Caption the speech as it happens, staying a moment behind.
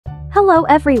Hello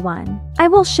everyone! I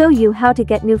will show you how to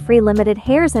get new free limited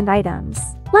hairs and items.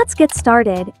 Let's get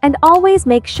started, and always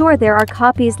make sure there are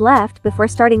copies left before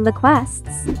starting the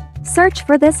quests. Search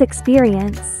for this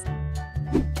experience.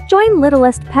 Join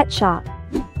Littlest Pet Shop.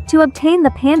 To obtain the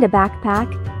Panda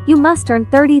Backpack, you must earn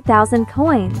 30,000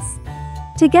 coins.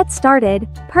 To get started,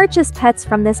 purchase pets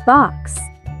from this box.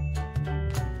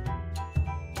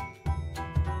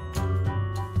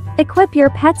 Equip your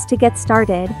pets to get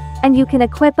started, and you can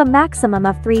equip a maximum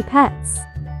of 3 pets.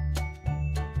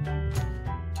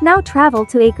 Now travel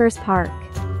to Acres Park.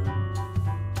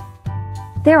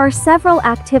 There are several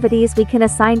activities we can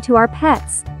assign to our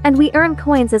pets, and we earn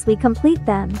coins as we complete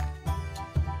them.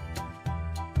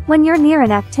 When you're near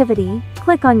an activity,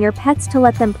 click on your pets to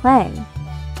let them play.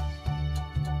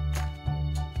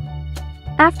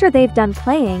 After they've done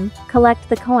playing, collect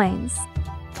the coins.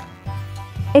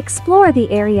 Explore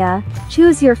the area,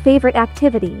 choose your favorite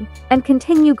activity, and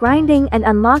continue grinding and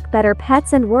unlock better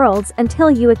pets and worlds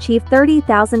until you achieve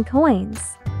 30,000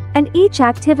 coins. And each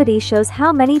activity shows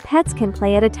how many pets can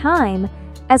play at a time,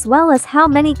 as well as how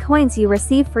many coins you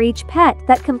receive for each pet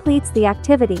that completes the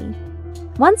activity.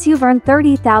 Once you've earned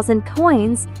 30,000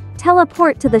 coins,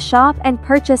 teleport to the shop and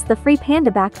purchase the free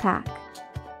Panda Backpack.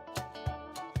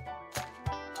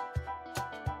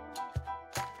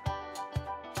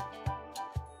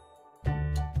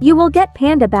 You will get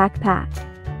Panda Backpack.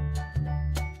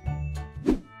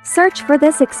 Search for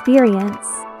this experience.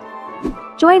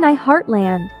 Join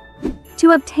iHeartland.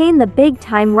 To obtain the Big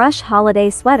Time Rush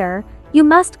Holiday Sweater, you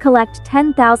must collect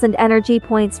 10,000 energy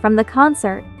points from the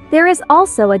concert. There is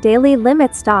also a daily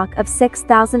limit stock of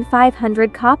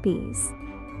 6,500 copies.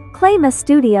 Claim a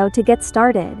studio to get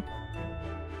started.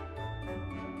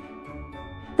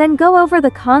 Then go over the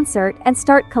concert and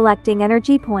start collecting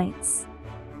energy points.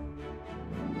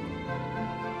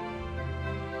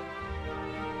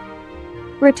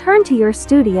 Return to your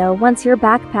studio once your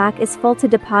backpack is full to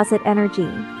deposit energy.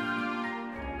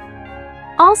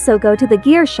 Also go to the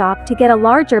gear shop to get a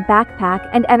larger backpack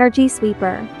and energy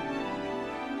sweeper.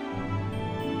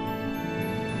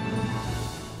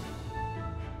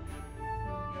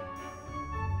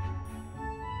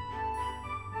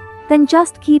 Then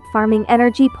just keep farming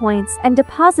energy points and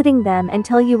depositing them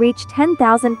until you reach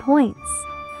 10,000 points.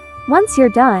 Once you're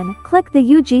done, click the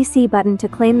UGC button to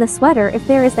claim the sweater if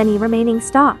there is any remaining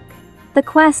stock. The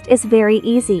quest is very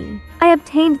easy. I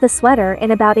obtained the sweater in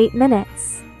about 8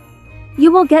 minutes.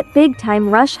 You will get Big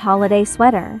Time Rush Holiday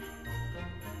Sweater.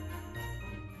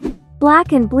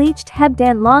 Black and bleached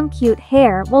headband long cute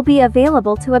hair will be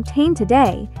available to obtain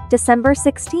today, December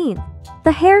 16th.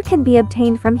 The hair can be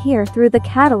obtained from here through the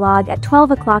catalog at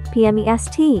 12 p.m.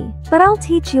 EST, but I'll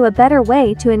teach you a better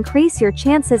way to increase your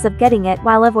chances of getting it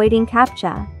while avoiding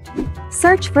CAPTCHA.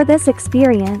 Search for this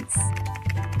experience.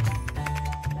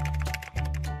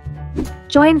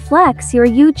 Join Flex your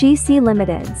UGC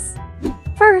Limiteds.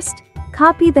 First,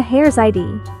 copy the hair's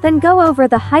ID, then go over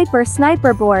the Hyper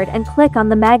Sniper board and click on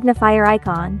the magnifier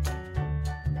icon.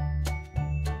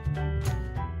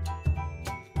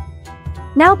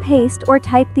 Now paste or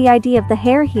type the ID of the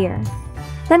hair here.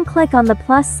 Then click on the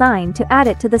plus sign to add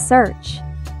it to the search.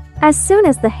 As soon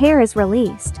as the hair is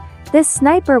released, this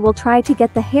sniper will try to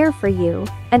get the hair for you,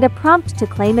 and a prompt to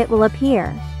claim it will appear.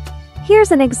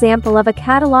 Here's an example of a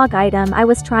catalog item I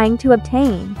was trying to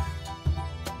obtain.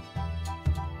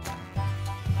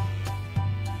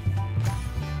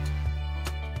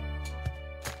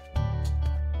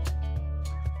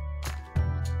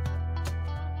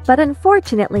 But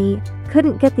unfortunately,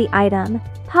 couldn't get the item,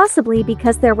 possibly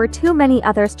because there were too many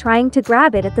others trying to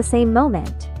grab it at the same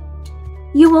moment.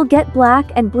 You will get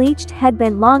black and bleached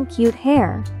headband long cute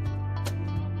hair.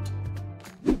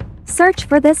 Search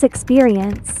for this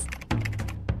experience.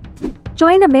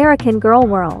 Join American Girl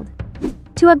World.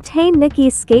 To obtain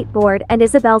Nikki's skateboard and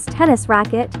Isabel's tennis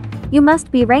racket, you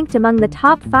must be ranked among the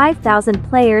top 5,000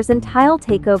 players in Tile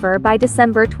Takeover by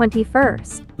December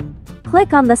 21st.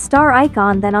 Click on the star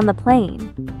icon, then on the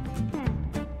plane.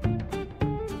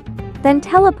 Then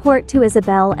teleport to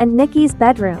Isabel and Nikki's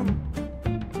bedroom.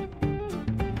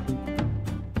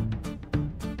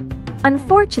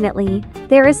 Unfortunately,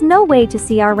 there is no way to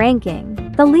see our ranking,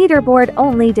 the leaderboard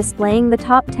only displaying the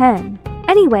top 10.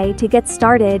 Anyway, to get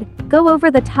started, go over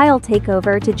the Tile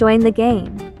Takeover to join the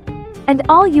game. And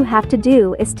all you have to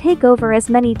do is take over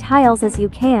as many tiles as you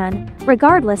can,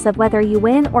 regardless of whether you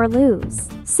win or lose.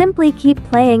 Simply keep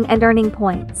playing and earning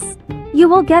points. You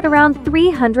will get around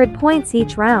 300 points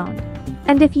each round.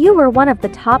 And if you were one of the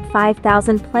top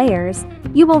 5,000 players,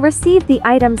 you will receive the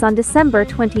items on December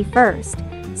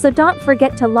 21st, so don't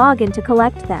forget to log in to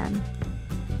collect them.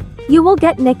 You will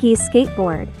get Nikki's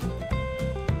skateboard.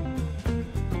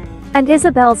 and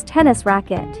Isabel's tennis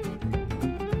racket.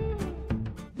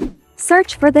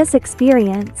 Search for this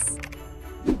experience.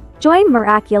 Join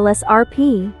Miraculous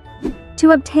RP.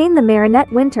 To obtain the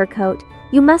Marinette winter coat,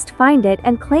 you must find it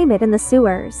and claim it in the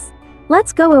sewers.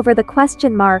 Let's go over the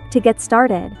question mark to get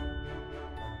started.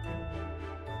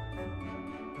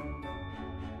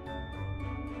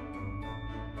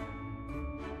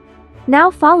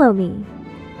 Now follow me.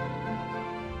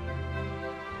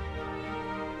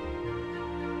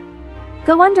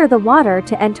 Go under the water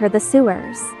to enter the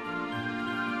sewers.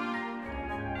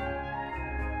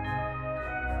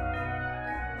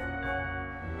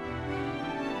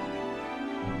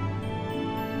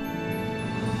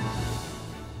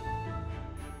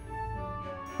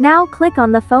 Now click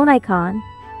on the phone icon.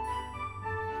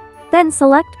 Then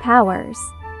select Powers.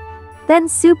 Then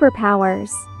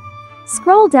Superpowers.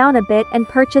 Scroll down a bit and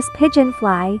purchase Pigeon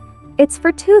Fly. It's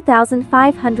for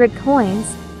 2,500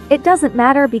 coins. It doesn't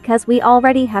matter because we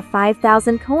already have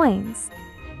 5,000 coins.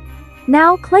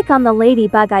 Now click on the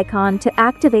ladybug icon to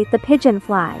activate the Pigeon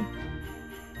Fly.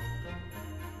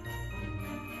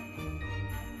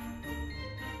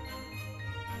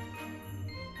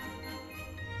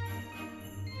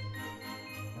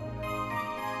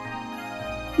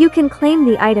 You can claim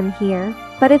the item here,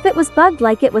 but if it was bugged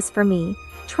like it was for me,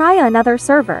 try another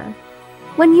server.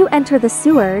 When you enter the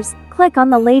sewers, click on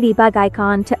the ladybug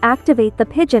icon to activate the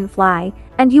Pigeon Fly,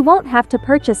 and you won't have to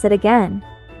purchase it again.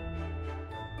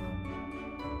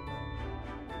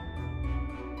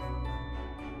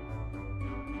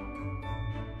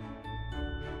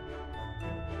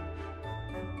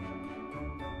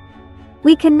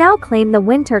 We can now claim the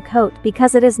winter coat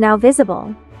because it is now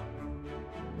visible.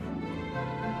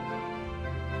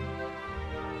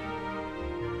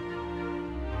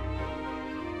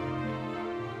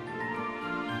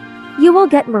 You will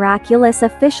get Miraculous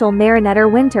Official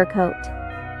Marionette Winter Coat.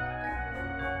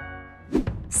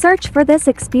 Search for this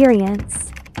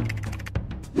experience.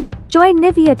 Join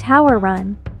Nivea Tower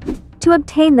Run. To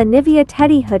obtain the Nivea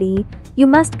Teddy Hoodie, you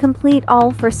must complete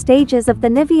all 4 stages of the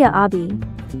Nivea obby.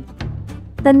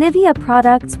 The Nivea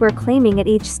products we're claiming at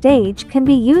each stage can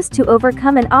be used to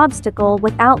overcome an obstacle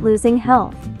without losing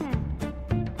health.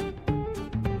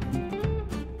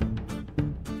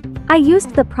 I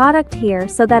used the product here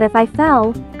so that if I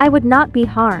fell, I would not be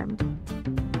harmed.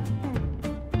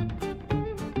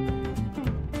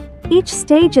 Each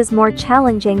stage is more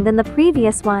challenging than the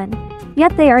previous one,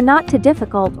 yet they are not too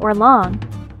difficult or long.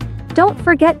 Don't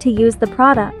forget to use the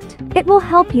product. It will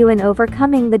help you in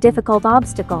overcoming the difficult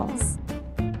obstacles.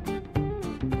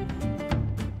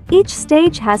 Each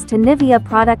stage has 2 Nivea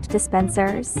product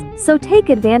dispensers, so take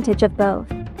advantage of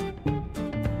both.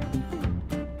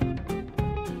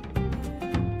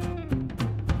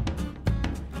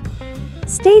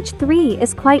 Stage 3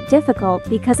 is quite difficult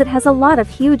because it has a lot of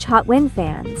huge hot wind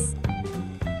fans.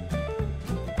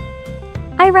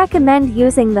 I recommend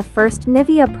using the first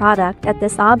Nivea product at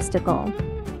this obstacle.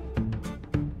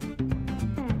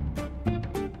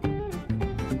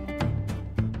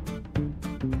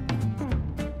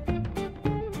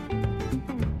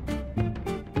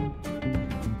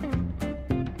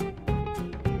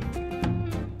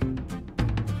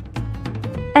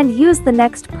 And use the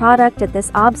next product at this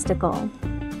obstacle.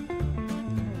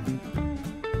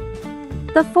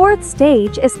 The 4th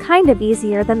stage is kind of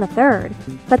easier than the 3rd,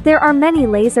 but there are many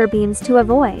laser beams to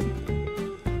avoid.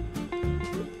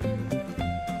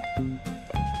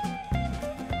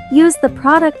 Use the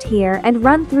product here and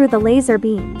run through the laser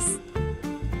beams.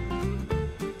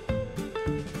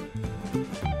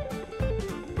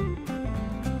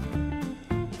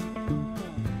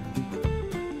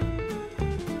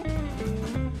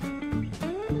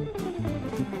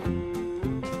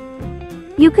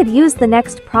 You could use the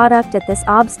next product at this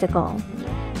obstacle.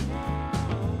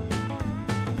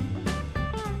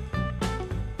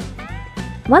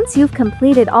 Once you've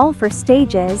completed all 4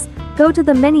 stages, go to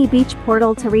the mini beach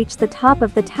portal to reach the top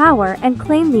of the tower and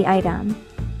claim the item.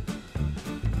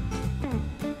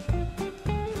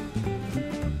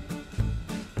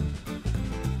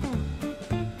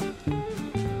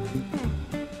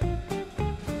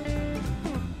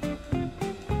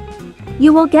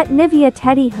 You will get Nivea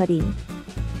Teddy Hoodie.